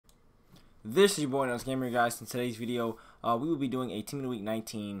This is your boy Nels Gamer, guys. In today's video, we will be doing a Team of the Week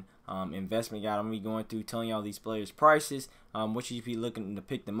 19 investment guide. I'm going to be going through telling y'all these players' prices, what you should be looking to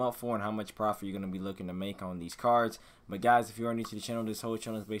pick them up for, and how much profit you're going to be looking to make on these cards. But guys, if you are new to the channel, this whole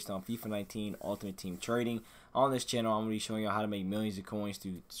channel is based on FIFA 19 Ultimate Team Trading. On this channel, I'm going to be showing you how to make millions of coins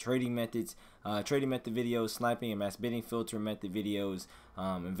through trading methods, trading method videos, sniping and mass bidding filter method videos,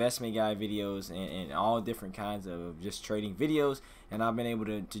 investment guide videos, and all different kinds of just trading videos. And I've been able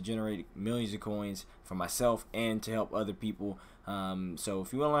to generate millions of coins for myself and to help other people. So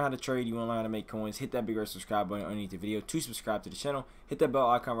if you want to learn how to trade, you want to learn how to make coins, hit that big red subscribe button underneath the video to subscribe to the channel. Hit that bell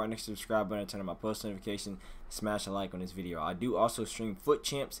icon right next to the subscribe button, turn on my post notification, smash a like on this video. I do also stream Foot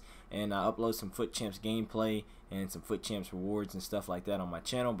Champs, and I upload some Foot Champs gameplay and some Foot Champs rewards and stuff like that on my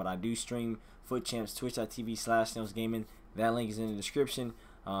channel. But I do stream Foot Champs, twitch.tv/NelsGaming. That link is in the description.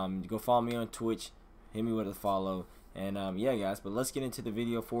 Go follow me on Twitch, hit me with a follow. And yeah, guys, but let's get into the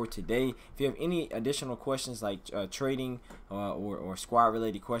video for today. If you have any additional questions like trading or squad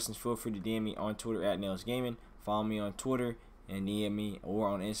related questions, feel free to DM me on Twitter at NelsGaming. Follow me on Twitter and DM me, or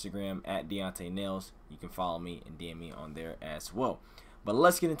on Instagram at DeontayNels. You can follow me and DM me on there as well. But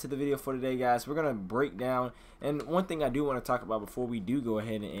let's get into the video for today, guys. We're gonna break down, and one thing I do want to talk about before we do go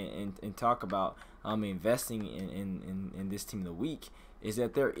ahead and talk about investing in this team of the week is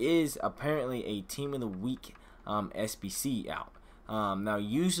that there is apparently a team of the week SBC out. Now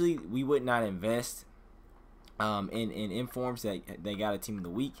usually we would not invest in informs that they got a team of the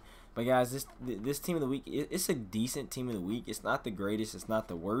week, but guys, this team of the week, it's a decent team of the week. It's not the greatest, it's not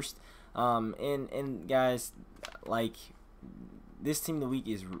the worst, and guys, like, this team of the week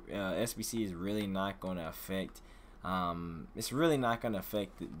is SBC is really not going to affect it's really not going to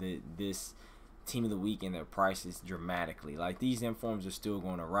affect this team of the week and their prices dramatically. Like, these informs are still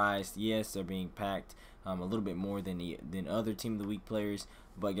going to rise. Yes, they're being packed a little bit more than other team of the week players,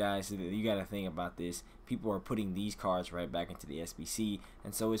 but guys, you got to think about this. People are putting these cards right back into the SBC,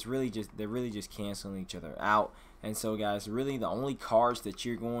 and so it's really just, they're really just canceling each other out. And so guys, really the only cards that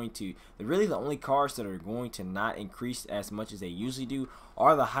you're going to, the only cards that are going to not increase as much as they usually do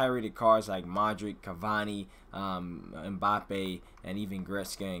are the high rated cards like Modric, Cavani, Mbappe, and even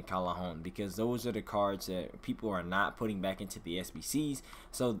Gretzky and Callahan, because those are the cards that people are not putting back into the SBCs.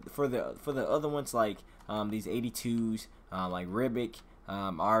 So for the other ones like these 82s, like Ribic,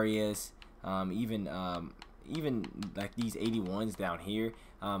 Arias, even like these 81s down here,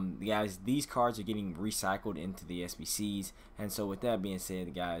 guys, these cards are getting recycled into the SBCs. And so with that being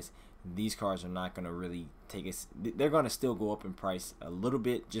said, guys, these cards are not going to really take us, they're going to still go up in price a little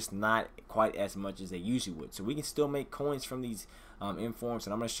bit, just not quite as much as they usually would. So we can still make coins from these informs,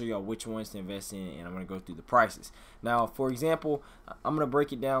 and I'm going to show y'all which ones to invest in, and I'm going to go through the prices. Now, for example, I'm going to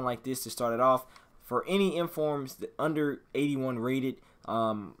break it down like this to start it off. For any informs under 81 rated,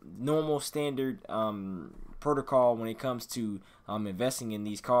 normal standard protocol when it comes to investing in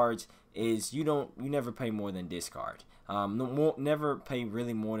these cards is you never pay more than discard. Never pay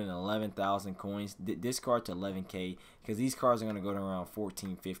really more than 11,000 coins. Discard to 11K, because these cards are going to go to around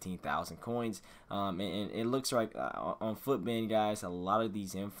 15,000 coins. And it looks like on Footbin, guys, a lot of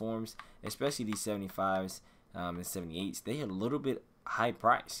these informs, especially these 75s and 78s, they are a little bit high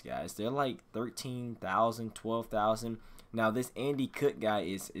price, guys. They're like 13,000, 12,000. Now this Andy Cook guy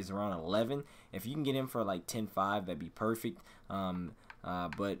is around 11. If you can get him for like 10.5, that'd be perfect.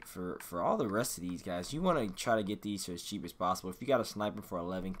 But for all the rest of these guys, you want to try to get these for as cheap as possible. If you got a sniper for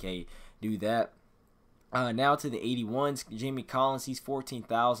 11K, do that. Now to the 81s, Jamie Collins, he's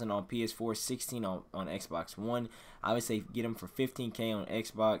 14,000 on PS4, 16 on Xbox One. I would say get him for 15K on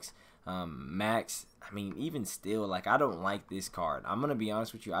Xbox Max. I mean, even still, like, I don't like this card. I'm gonna be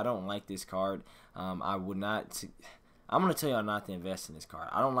honest with you, I don't like this card. I would not. I'm gonna tell y'all not to invest in this card.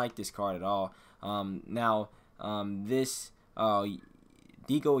 I don't like this card at all. Now, this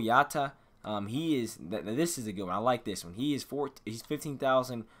Diego Yata, this is a good one. I like this one. He's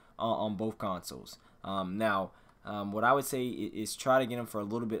 15,000 on both consoles. Now, what I would say is try to get him for a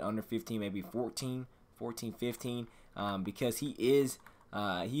little bit under 15, maybe 14, 15, because he's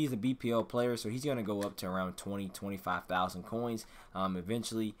a BPL player, so he's gonna go up to around 25,000 coins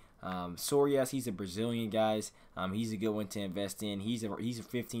eventually. Sorias, he's a Brazilian, guys. He's a good one to invest in. He's a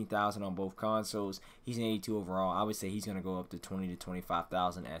 15,000 on both consoles. He's an 82 overall. I would say he's gonna go up to 20 to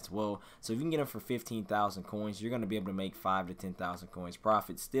 25,000 as well. So if you can get him for 15,000 coins, you're gonna be able to make 5 to 10,000 coins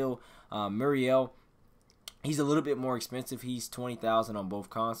profit. Still, Muriel, he's a little bit more expensive. He's 20,000 on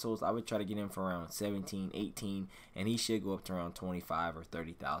both consoles. I would try to get him for around 17, 18, and he should go up to around 25 or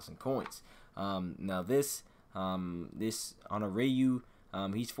 30,000 coins. Now this on a Rayu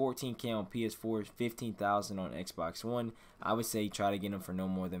He's 14K on PS4, 15,000 on Xbox One. I would say try to get him for no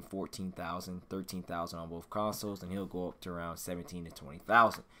more than 14,000, 13,000 on both consoles, and he'll go up to around 17 to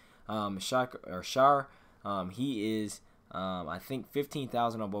 20,000. Shar, he is I think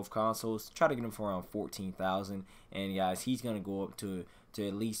 15,000 on both consoles. Try to get him for around 14,000, and guys, he's gonna go up to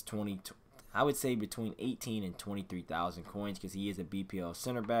at least 20. I would say between 18 and 23,000 coins because he is a BPL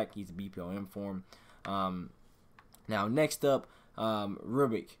center back. He's a BPL inform. Now next up,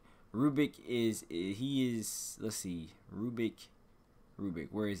 Rubik. Rubik is let's see, Rubik,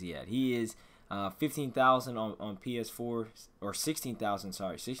 where is he at? He is 15,000 on PS4, or 16,000,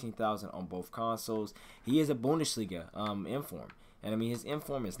 sorry, 16,000 on both consoles. He is a Bundesliga inform, and I mean his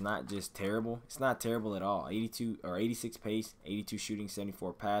inform is not just terrible. It's not terrible at all. 82 or 86 pace, 82 shooting,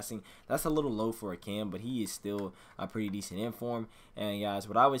 74 passing. That's a little low for a cam, but he is still a pretty decent inform. And guys,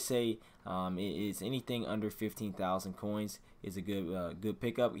 what I would say is anything under 15,000 coins is a good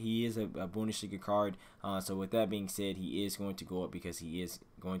pickup. He is a Bundesliga card. So with that being said, he is going to go up because he is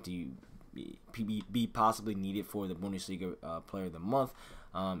going to be possibly needed for the Bundesliga Player of the Month,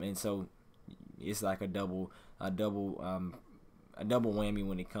 and so it's like a double whammy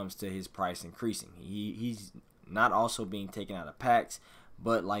when it comes to his price increasing. He's not also being taken out of packs,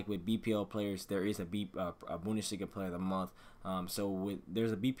 but like with BPL players, there is a Bundesliga Player of the Month. So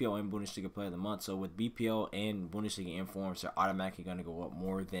there's a BPL and Bundesliga Player of the Month. So with BPL and Bundesliga informs, they're automatically going to go up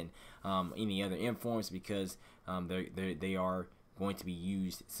more than any other informs because they are going to be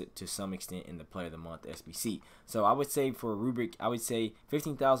used to some extent in the Player of the Month SBC. So I would say for Rubik, I would say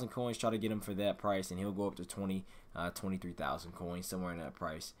 15,000 coins. Try to get him for that price, and he'll go up to 23,000 coins, somewhere in that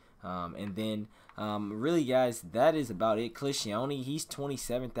price. And then really, guys, that is about it. Cristiano, he's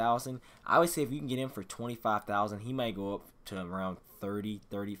 27,000. I would say if you can get him for 25,000, he might go up to around 30,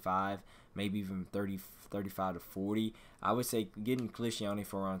 35, maybe even 30, 35 to 40. I would say getting Cristiano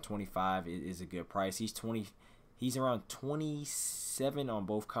for around 25 is a good price. He's around 27 on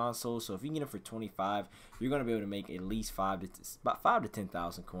both consoles, so if you can get him for 25, you're going to be able to make at least about 5 to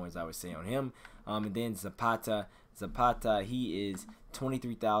 10,000 coins, I would say, on him. And then Zapata, he is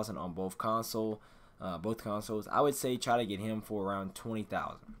 23,000 on both consoles. I would say try to get him for around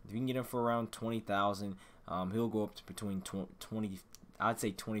 20,000. If you can get him for around 20,000, he'll go up to between 20. I'd say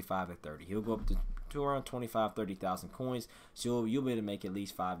 25 to 30. He'll go up to around 25, 30,000 coins. So you'll be able to make at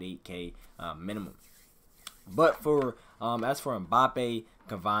least 5 to 8K minimum. But for as for Mbappe,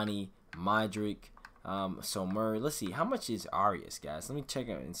 Cavani, Modric, Sommer, let's see, how much is Arias, guys? Let me check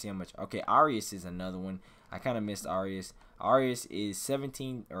out and see how much. Okay, Arias is another one. I kind of missed Arias. Arias is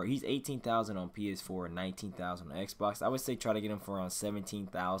 17, or he's 18,000 on PS4 and 19,000 on Xbox. I would say try to get him for around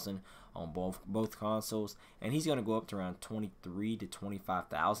 17,000 on both consoles, and he's gonna go up to around 23 to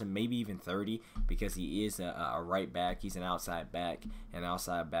 25,000, maybe even 30, because he is a right back. He's an outside back, and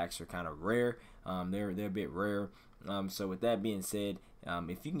outside backs are kind of rare. They're a bit rare. So with that being said,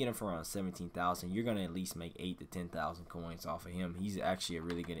 if you can get him for around 17,000, you're gonna at least make 8 to 10,000 coins off of him. He's actually a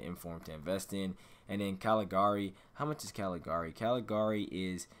really good inform to invest in. And then Caligari, how much is Caligari? Caligari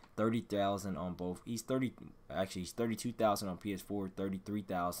is 30,000 on both. He's 32,000 on PS4,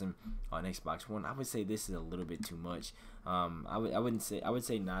 33,000 on Xbox One. I would say this is a little bit too much. I would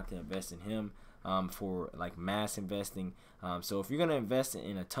say not to invest in him for like mass investing. So if you're gonna invest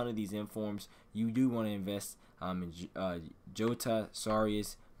in a ton of these informs, you do want to invest in Jota,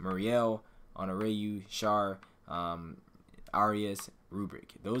 Sarius, Muriel, Honoreu, Shar, Arias,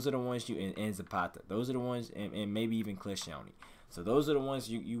 Rubik. Those are the ones and Zapata. Those are the ones, and maybe even Cristiano. So those are the ones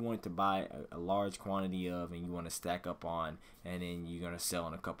you want to buy a large quantity of, and you want to stack up on, and then you're gonna sell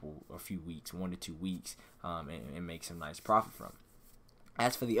in a few weeks, 1 to 2 weeks, and make some nice profit from.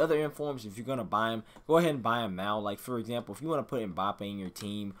 As for the other informs, if you're going to buy them, go ahead and buy them now. Like, for example, if you want to put Mbappe in your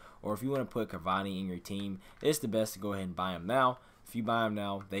team, or if you want to put Cavani in your team, it's the best to go ahead and buy them now. If you buy them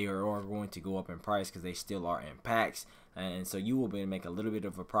now, they are going to go up in price because they still are in packs. And so you will be able to make a little bit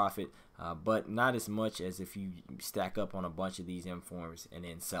of a profit, but not as much as if you stack up on a bunch of these informs and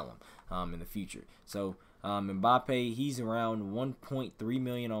then sell them in the future. So Mbappe, he's around 1.3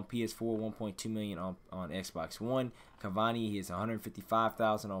 million on PS4, 1.2 million on Xbox One. Cavani, he is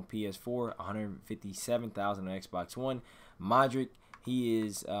 155,000 on PS4, 157,000 on Xbox One. Modric, he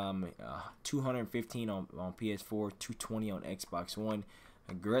is 215 on PS4, 220 on Xbox One.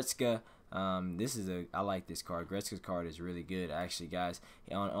 Gretzka, I like this card. Gretzka's card is really good, actually, guys.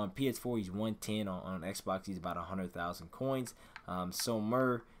 On PS4, he's 110. On Xbox, he's about 100,000 coins.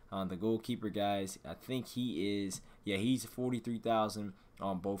 Sommer, the goalkeeper, guys, I think he is, he's 43,000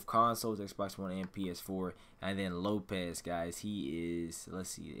 on both consoles, Xbox One and PS4. And then Lopez, guys, he is,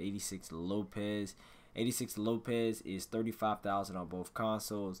 let's see, 86 Lopez. 86 Lopez is 35,000 on both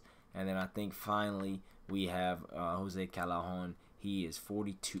consoles. And then I think finally we have Jose Callejon. He is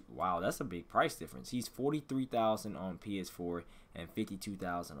 42. Wow, that's a big price difference. He's 43,000 on PS4 and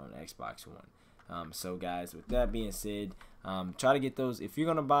 52,000 on Xbox One. So guys, with that being said, try to get those. If you're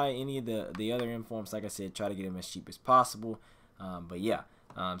gonna buy any of the other informs, like I said, try to get them as cheap as possible. But yeah,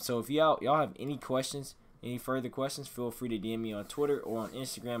 so if y'all have any questions, any further questions, feel free to DM me on Twitter or on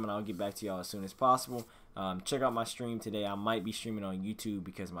Instagram, and I'll get back to y'all as soon as possible. Check out my stream today. I might be streaming on YouTube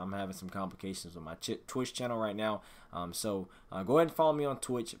because I'm having some complications with my Twitch channel right now. So go ahead and follow me on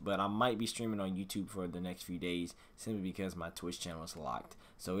Twitch, but I might be streaming on YouTube for the next few days simply because my Twitch channel is locked.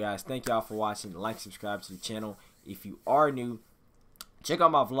 So guys, thank y'all for watching. Like, subscribe to the channel. If you are new, check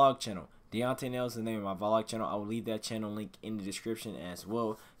out my vlog channel. Deontay Nails is the name of my vlog channel. I will leave that channel link in the description as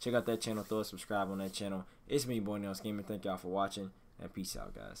well. Check out that channel. Throw a subscribe on that channel. It's me, Boy Nails Gaming. Thank y'all for watching, and peace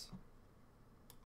out, guys.